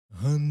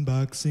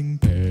Unboxing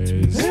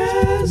Pez.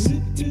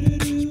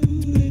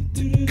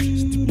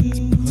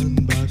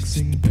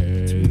 Unboxing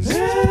Pez.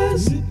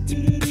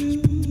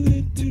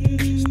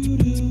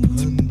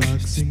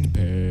 Unboxing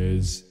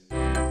Pez.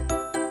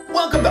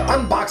 Welcome to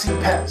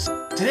Unboxing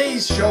Pez.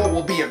 Today's show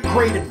will be a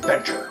great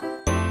adventure.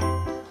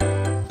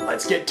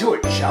 Let's get to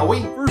it, shall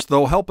we? First,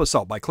 though, help us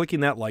out by clicking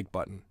that like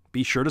button.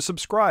 Be sure to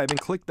subscribe and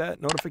click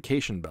that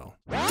notification bell.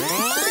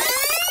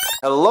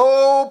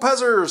 Hello,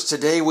 Pezzers!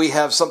 Today we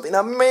have something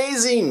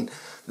amazing!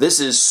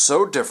 This is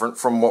so different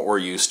from what we're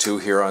used to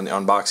here on the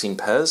Unboxing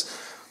Pez,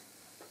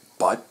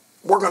 but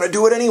we're going to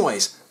do it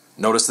anyways.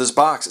 Notice this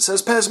box. It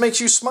says Pez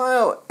makes you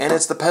smile, and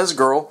it's the Pez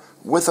girl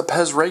with a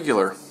Pez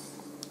regular.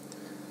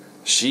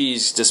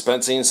 She's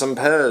dispensing some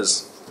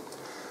Pez.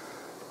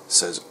 It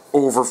says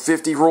over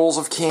 50 rolls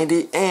of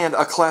candy and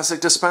a classic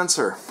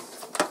dispenser.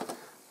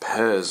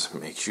 Pez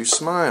makes you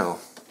smile.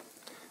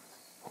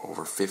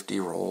 Over 50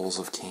 rolls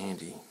of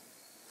candy.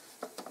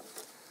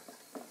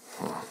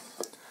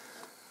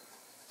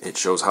 It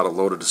shows how to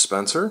load a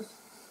dispenser.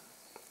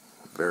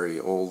 Very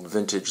old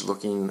vintage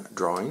looking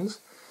drawings.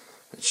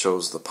 It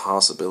shows the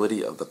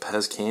possibility of the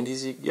Pez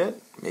candies you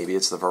get. Maybe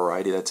it's the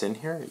variety that's in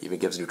here. It even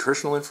gives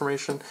nutritional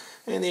information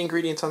and the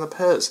ingredients on the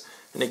Pez.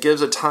 And it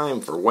gives a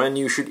time for when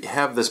you should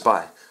have this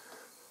by.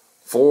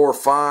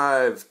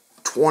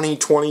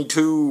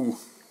 4/5/2022.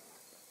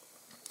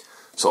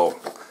 So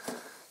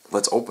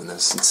let's open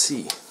this and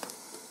see.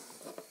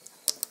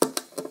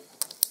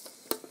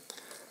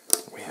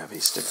 We have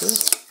a sticker.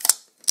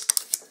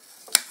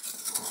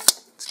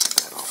 Let's get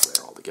that off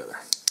there altogether.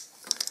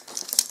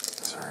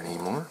 Is there any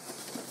more?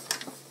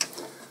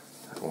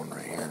 That one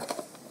right here.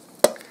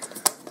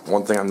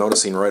 One thing I'm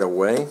noticing right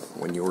away,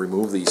 when you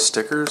remove these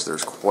stickers,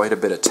 there's quite a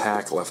bit of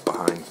tack left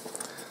behind.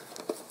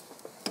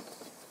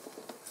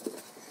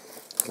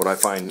 What I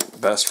find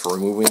best for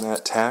removing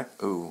that tack,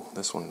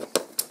 this one.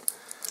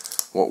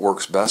 What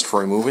works best for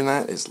removing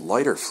that is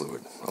lighter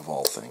fluid, of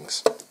all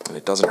things. And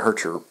it doesn't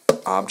hurt your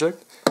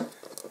object,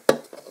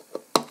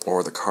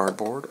 or the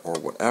cardboard, or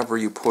whatever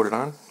you put it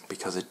on,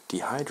 because it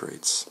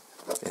dehydrates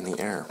in the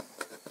air.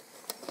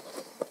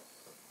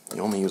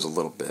 You only use a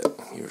little bit,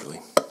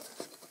 usually.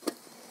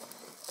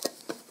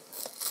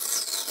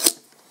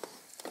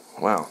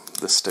 Wow,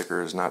 this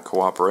sticker is not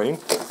cooperating.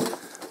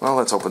 Well,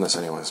 let's open this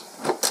anyways.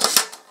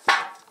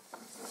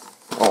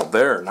 Oh,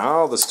 there,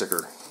 now the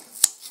sticker.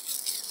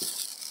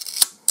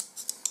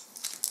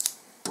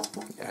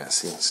 Yeah,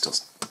 see, it's still...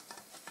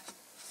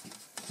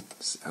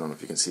 I don't know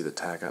if you can see the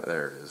tack on it.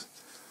 There it is.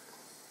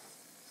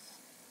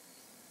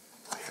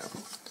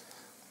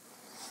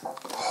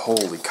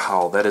 Holy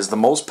cow, that is the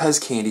most Pez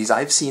candies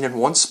I've seen in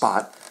one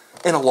spot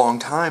in a long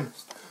time.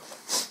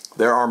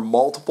 There are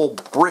multiple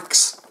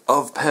bricks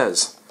of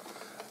Pez.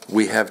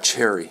 We have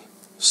cherry,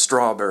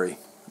 strawberry,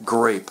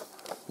 grape,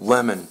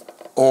 lemon,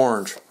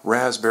 orange,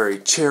 raspberry,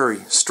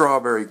 cherry,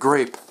 strawberry,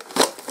 grape.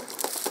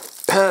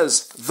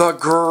 Pez, the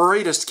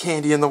greatest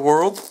candy in the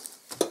world.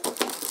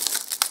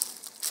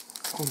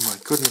 Oh my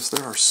goodness,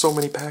 there are so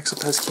many packs of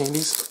Pez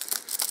candies.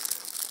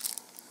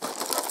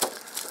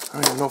 I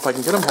don't even know if I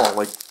can get them all,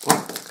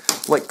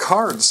 like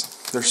cards.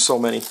 There's so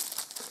many.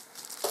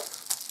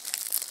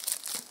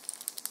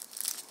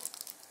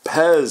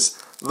 Pez,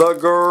 the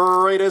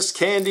greatest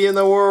candy in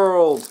the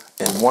world,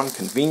 in one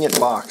convenient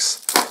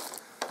box.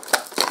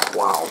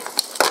 Wow.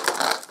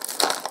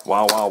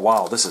 Wow, wow,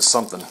 wow. This is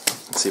something.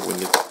 Let's see if we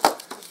can get...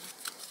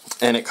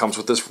 And it comes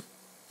with this,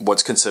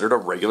 what's considered a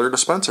regular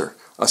dispenser.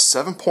 A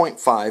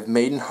 7.5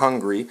 made in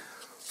Hungary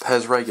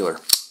Pez regular.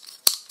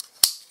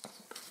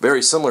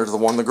 Very similar to the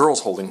one the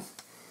girl's holding.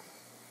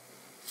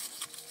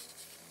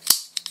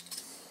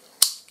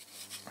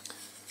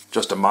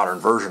 Just a modern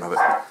version of it.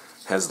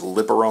 Has the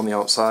lip around the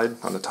outside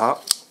on the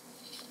top.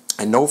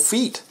 And no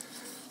feet.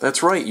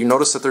 That's right, you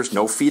notice that there's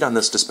no feet on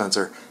this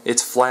dispenser.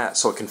 It's flat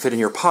so it can fit in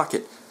your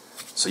pocket.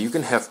 So you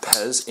can have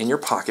Pez in your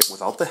pocket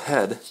without the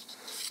head,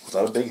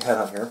 without a big head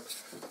on here.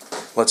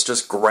 Let's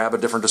just grab a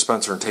different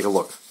dispenser and take a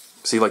look.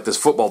 See, like this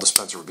football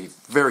dispenser would be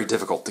very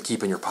difficult to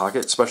keep in your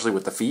pocket, especially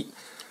with the feet.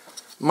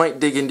 Might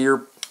dig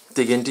into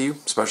you,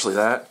 especially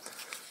that.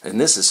 And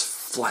this is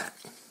flat.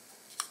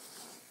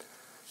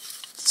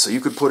 So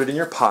you could put it in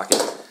your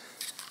pocket,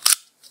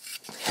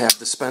 have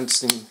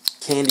dispensing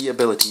candy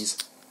abilities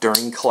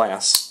during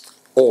class,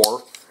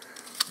 or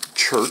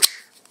church,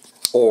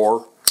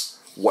 or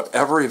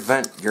whatever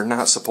event you're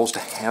not supposed to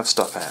have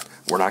stuff at.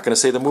 We're not going to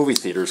say the movie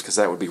theaters because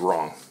that would be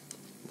wrong,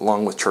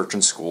 along with church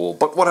and school,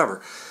 but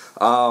whatever.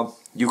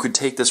 You could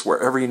take this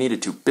wherever you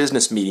needed to.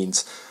 Business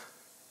meetings.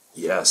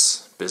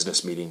 Yes,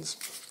 business meetings.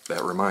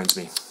 That reminds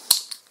me.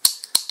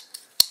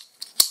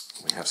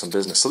 We have some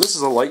business. So this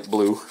is a light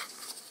blue,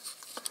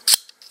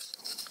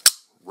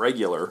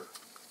 regular,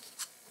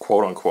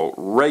 quote-unquote,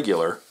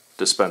 regular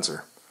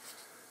dispenser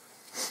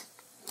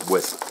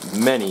with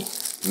many,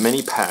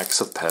 many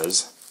packs of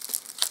Pez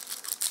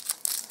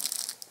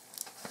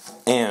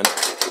and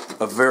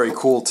a very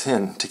cool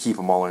tin to keep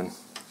them all in.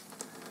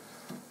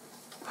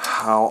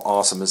 How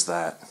awesome is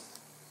that?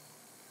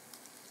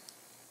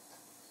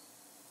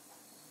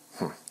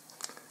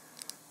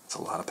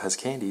 a lot of Pez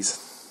candies.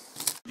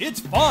 It's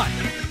fun.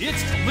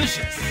 It's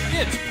delicious.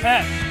 It's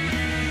Pez.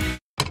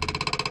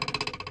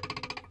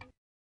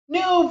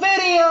 New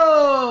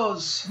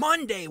videos!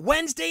 Monday,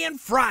 Wednesday, and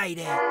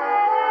Friday.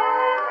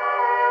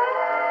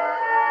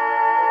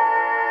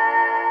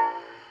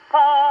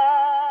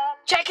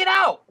 Check it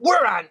out!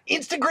 We're on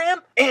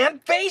Instagram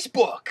and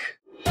Facebook!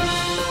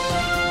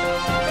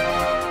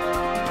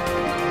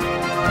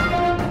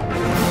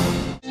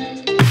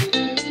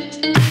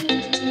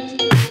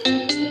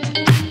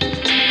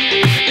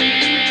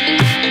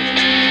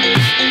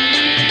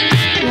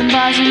 The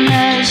Unboxing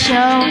Pez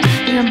Show,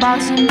 the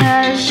Unboxing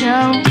Pez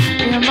Show,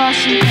 the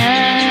Unboxing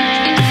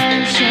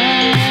Pez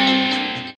Show.